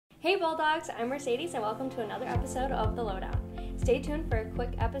Hey Bulldogs, I'm Mercedes and welcome to another episode of The Lowdown. Stay tuned for a quick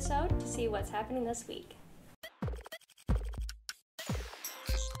episode to see what's happening this week.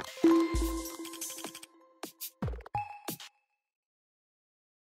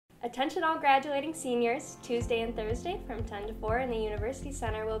 Attention all graduating seniors, Tuesday and Thursday from 10 to 4 in the University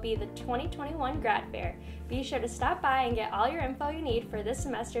Center will be the 2021 Grad Fair. Be sure to stop by and get all your info you need for this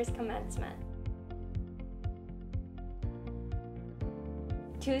semester's commencement.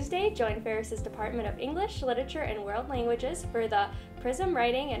 Tuesday, join Ferris's Department of English, Literature, and World Languages for the Prism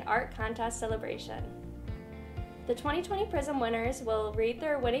Writing and Art Contest celebration. The 2020 Prism winners will read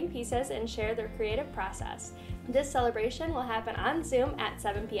their winning pieces and share their creative process. This celebration will happen on Zoom at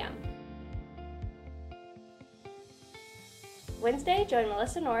 7 p.m. Wednesday, join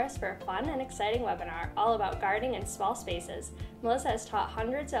Melissa Norris for a fun and exciting webinar all about gardening in small spaces. Melissa has taught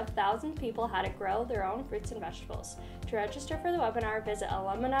hundreds of thousands of people how to grow their own fruits and vegetables. To register for the webinar, visit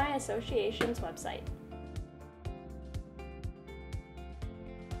Alumni Association's website.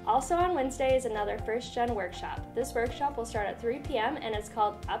 Also on Wednesday is another First Gen workshop. This workshop will start at 3 p.m. and is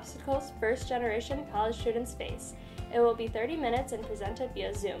called Obstacles First Generation College Students Face. It will be 30 minutes and presented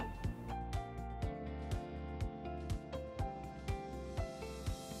via Zoom.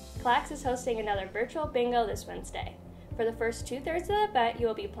 CLAX is hosting another virtual bingo this Wednesday. For the first 2/3 of the event, you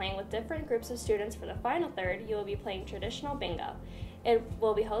will be playing with different groups of students. For the final third, you will be playing traditional bingo. It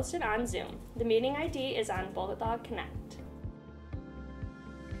will be hosted on Zoom. The meeting ID is on Bulldog Connect.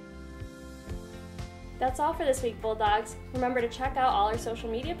 That's all for this week, Bulldogs. Remember to check out all our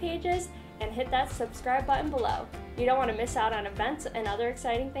social media pages and hit that subscribe button below. You don't want to miss out on events and other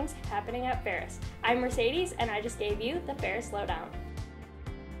exciting things happening at Ferris. I'm Mercedes, and I just gave you the Ferris Lowdown.